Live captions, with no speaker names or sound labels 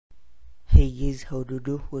Hey guys, how do you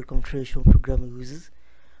do? Welcome to the show, programming users.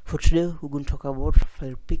 For today we're going to talk about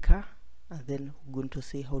FilePicker, and then we're going to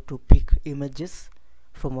see how to pick images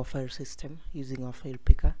from our file system using our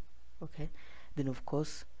FilePicker. Okay, then of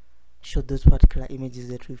course show those particular images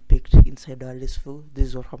that we've picked inside our list view. This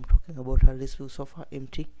is what I'm talking about. Our list view so far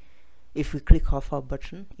empty. If we click our file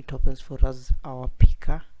button, it opens for us our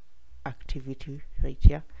picker activity right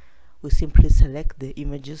here. We simply select the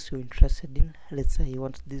images you're interested in. Let's say you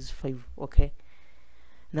want these 5. Okay,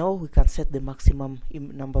 now we can set the maximum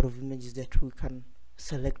number of images that we can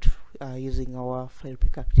select using our file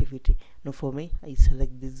pick activity. Now for me, I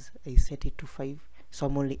select this, I set it to 5, so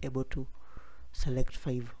I'm only able to select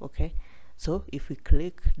 5. Okay, so if we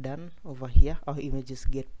click done over here, our images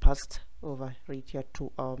get passed over right here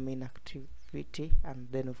to our main activity, and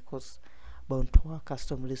then of course bound to our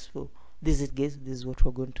custom list view. This is guys, this is what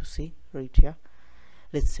we're going to see right here.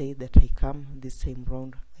 Let's say that I come this time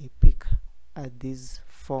round, I pick these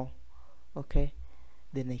 4. Okay,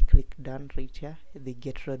 then I click done right here. They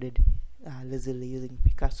get loaded lazily using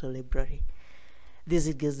Picasso library. This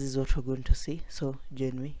is guys, this is what we're going to see. So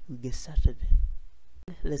join me, we get started.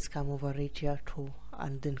 Let's come over right here to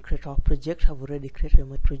and then create our project. I've already created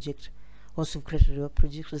my project. Once you've created your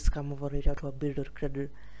project, let's come over right here to our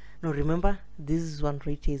build.created. Now remember, this one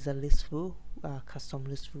right here is a list view, custom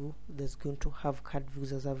list view that's going to have card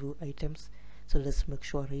views as a view items. So let's make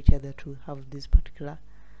sure right here that we have this particular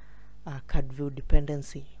card view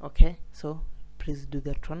dependency. Okay, so please do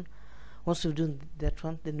that one. Once you've done that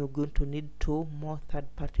one, then we're going to need 2 more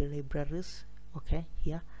third-party libraries. Okay,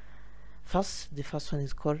 here the first one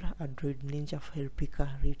is called Android Ninja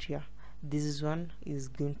FilePicker right here. This one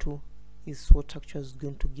is what actually is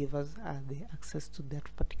going to give us the access to that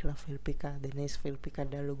particular file picker, the nice file picker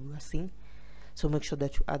dialog we are seeing. So make sure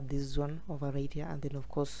that you add this one over right here, and then of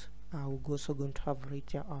course we're also going to have right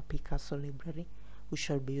here our Picasso library, we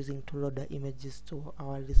shall be using to load the images to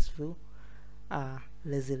our list view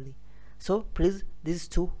lazily. So please, these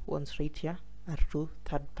 2 ones right here are 2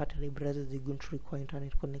 third-party libraries. They're going to require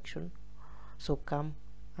internet connection, so come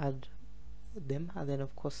add them, and then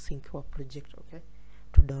of course sync our project, okay,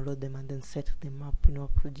 to download them and then set them up in our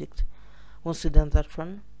project. Once we've done that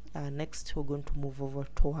one, next we're going to move over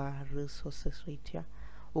to our resources right here.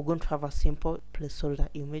 We're going to have a simple placeholder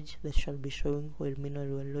image that shall be showing while meanwhile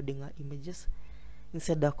we're loading our images.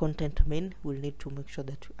 Inside the content main, we'll need to make sure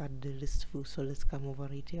that we add the list view. So let's come over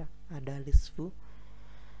right here, add our list view.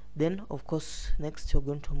 Then of course next we're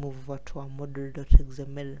going to move over to our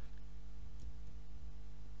model.xml.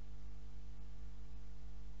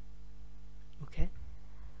 Okay,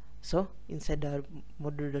 so inside our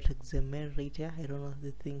model.xml right here, I don't know,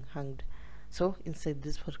 the thing hanged. So inside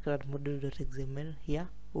this particular model.xml here,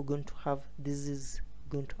 we're going to have, this is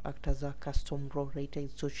going to act as a custom row right here.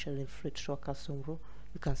 It's social inflate to a custom row.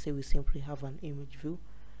 You can say we simply have an image view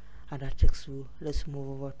and a text view. Let's move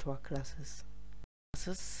over to our classes.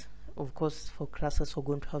 Of course, for classes we're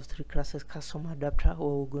going to have 3 classes: custom adapter, where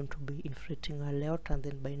we're going to be inflating our layout and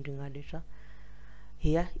then binding our data.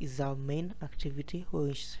 Here is our main activity, where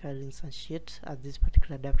we shall instantiate at this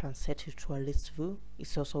particular adapter and set it to our list view.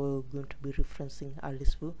 It's also where we're going to be referencing our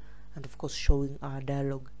list view and of course showing our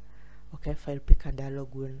dialog. Okay, file picker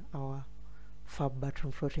dialog when our fab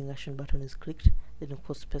button, floating action button is clicked. Then of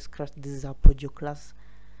course spacecraft, this is our project class,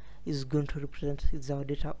 is going to represent, it's our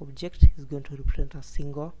data object, is going to represent a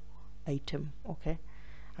single item. Okay,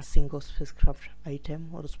 a single spacecraft item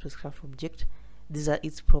or spacecraft object. These are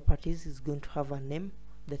its properties. It's going to have a name,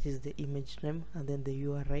 that is the image name, and then the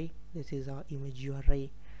URI, that is our image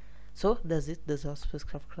URI. So that's it, that's our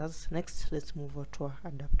spacecraft class. Next, let's move over to our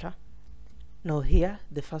adapter. Now here,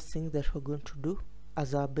 the first thing that we're going to do,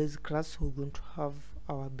 as our base class, we're going to have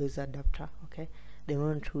our base adapter. Okay, the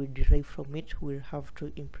moment we derive from it, we'll have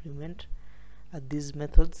to implement these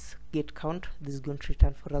methods. Get count, this is going to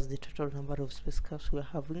return for us the total number of spacecrafts we're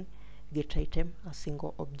having. Get item, a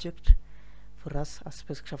single object, for us a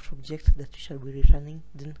spacecraft object that we shall be returning.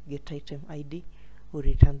 Then get item ID, we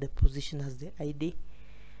return the position as the ID.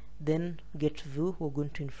 Then get view, we're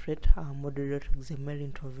going to inflate our model.xml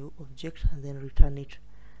into a view object and then return it.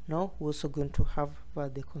 Now we're also going to have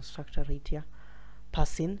the constructor right here,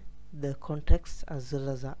 passing the context as well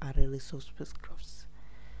as our array list of spacecrafts.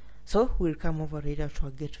 So we'll come over right here to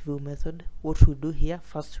our get view method. What we do here,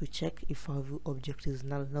 first we check if our view object is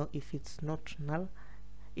null. Now if it's not null,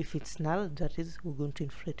 if it's null, that is, we're going to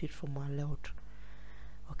inflate it from our layout.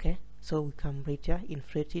 Okay, so we come right here,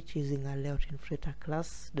 inflate it using our layout inflator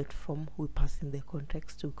class .from. We pass in the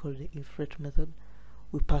context, we call the inflate method.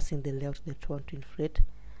 We pass in the layout that we want to inflate,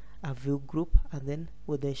 a view group, and then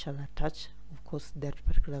where they shall attach, of course that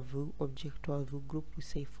particular view object to our view group, we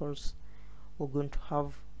say false. We're going to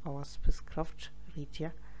have our spacecraft right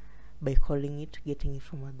here by calling it, getting it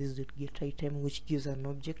from this.getItem, which gives an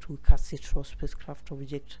object. We cast it to our spacecraft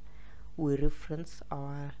object. We reference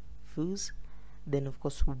our views, then of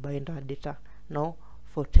course we bind our data. Now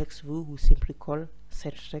for text view, we simply call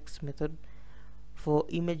setText method. For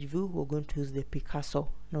image view, we're going to use the Picasso.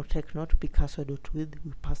 Now take note, Picasso.with,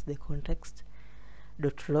 we pass the context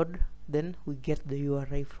 .load, then we get the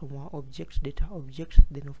URI from our object, data object,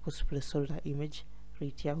 then of course placeholder image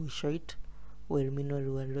right here, we show it while meanwhile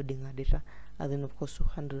we are loading our data. And then of course to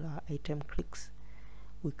handle our item clicks,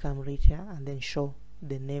 we come right here and then show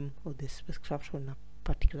the name of the spacecraft when a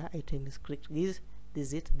particular item is clicked. This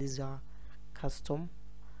is it. These are custom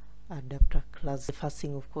adapter class. The first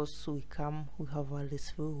thing, of course, we have our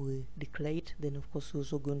list view, we declare it, then of course we're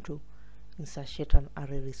also going to insert an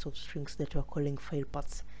array list of strings that we're calling file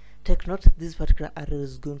paths. Take note, this particular array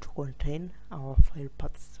is going to contain our file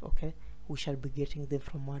paths. Okay, we shall be getting them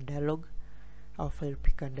from our dialog, our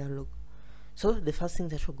FilePicker dialog. So the first thing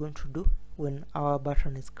that we're going to do when our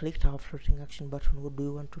button is clicked, our floating action button, what do we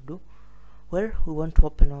want to do? Well, we want to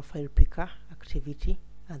open our FilePicker activity,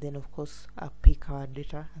 and then of course pick our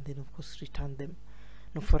data, and then of course return them.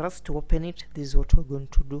 Now for us to open it, this is what we're going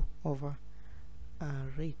to do over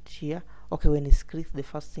right here. Okay, when it's clicked, the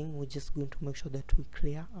first thing, we're just going to make sure that we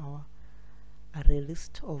clear our array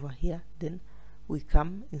list over here. Then we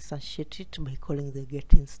come instantiate it by calling the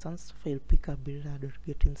get instance, FilePicker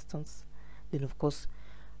builder.get instance. Then of course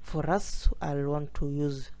for us, I'll want to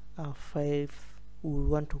use we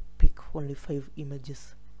want to pick only 5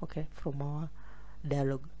 images, okay, from our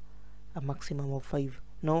dialog, a maximum of 5.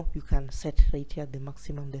 Now you can set right here the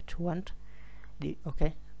maximum that you want.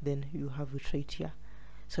 Okay, then you have it right here.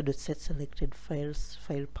 So the set selected files,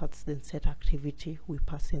 file paths, then set activity, we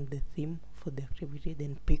pass in the theme for the activity,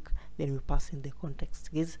 then pick, then we pass in the context.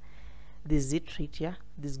 Guys, this is it right here.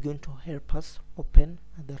 This is going to help us open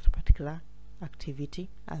that particular activity,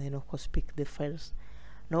 and then of course pick the files.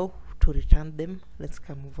 Now to return them, let's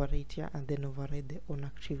come over right here and then override the on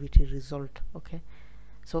activity result. Okay,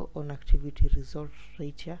 so on activity result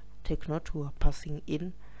right here, take note, we are passing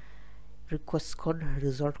in request code,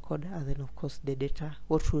 result code, and then of course the data.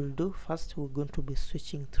 What we'll do first, we're going to be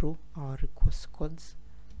switching through our request codes.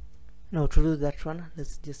 Now to do that one,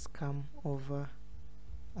 let's just come over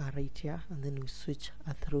right here and then we switch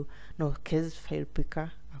through. Now case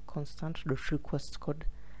FilePicker a constant dot request code,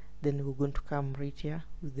 then we're going to come right here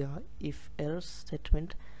with the if else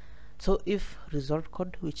statement. So if result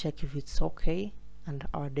code, we check if it's okay and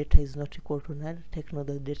our data is not equal to null. Take note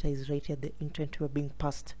that data is right here, the intent we're being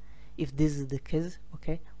passed. If this is the case,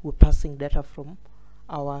 okay, we're passing data from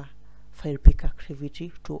our FilePicker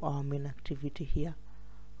activity to our main activity here.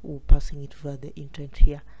 We're passing it via the intent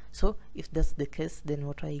here. So if that's the case, then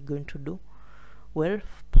what are you going to do? Well,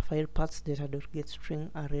 file paths data.get string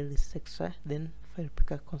array list extra, then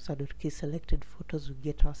FilePicker console.key selected photos, we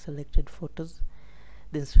get our selected photos.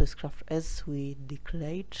 Then spacecraft S, we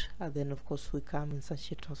declare it, and then of course we come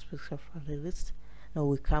insert our spacecraft array list. Now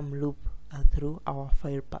we come loop through our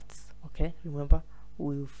file paths. Okay, remember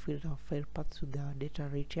we filled our file paths with our data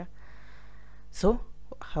right here. So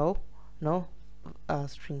how now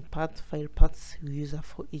string path file paths we use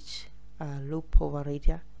for each loop over right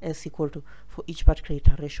here, s equal to, for each particular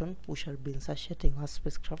iteration we shall be inserting our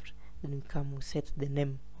spacecraft. Then we come, we set the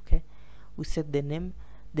name. Okay, we set the name.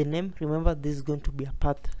 The name, remember this is going to be a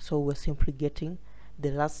path, so we're simply getting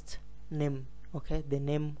the last name. Okay, the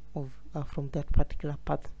name of from that particular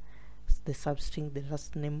path, the substring, the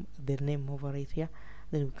last name, the name over right here.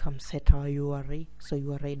 Then we come set our URI, so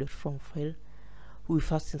URI.from file. We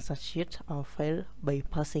first insert our file by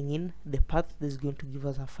passing in the path. This is going to give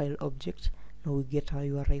us a file object. Now we get our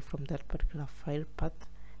URI from that particular file path,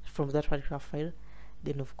 from that particular file.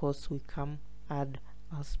 Then of course we come add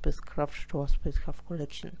our spacecraft to our spacecraft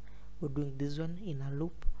collection. We're doing this one in a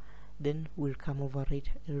loop. Then we'll come over right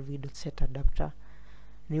lv.set adapter,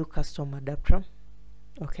 new custom adapter.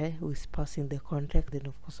 Okay, we pass in the context, then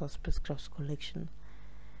of course our spacecraft collection.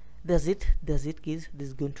 That's it guys. This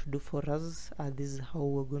is going to do for us. This is how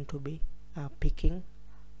we're going to be picking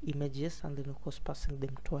images and then of course passing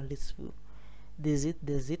them to our list view. That's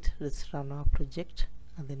it. Let's run our project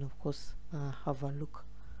and then of course have a look.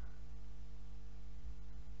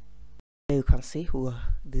 You can see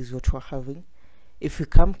this is what we're having. If we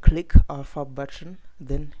come click our fab button,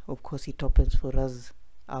 then of course it opens for us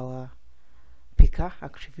our picker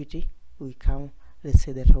activity. We come, let's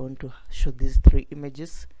say that I want to show these 3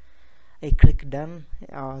 images. I click done,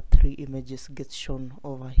 our 3 images get shown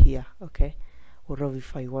over here. Okay, or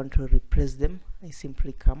if I want to replace them, I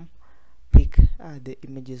simply come pick the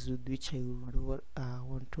images with which I would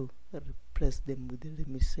want to replace them with. Let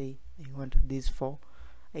me say I want these 4.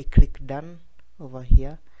 I click done. Over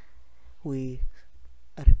here we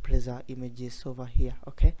replace our images over here.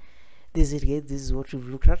 Okay, this is it, guys. This is what we've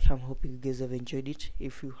looked at. I'm hoping you guys have enjoyed it.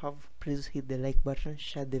 If you have, please hit the like button,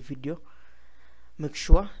 share the video, make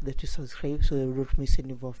sure that you subscribe so that you don't miss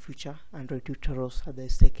any of our future Android tutorials.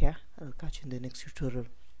 Otherwise, take care. I'll catch you in the next tutorial.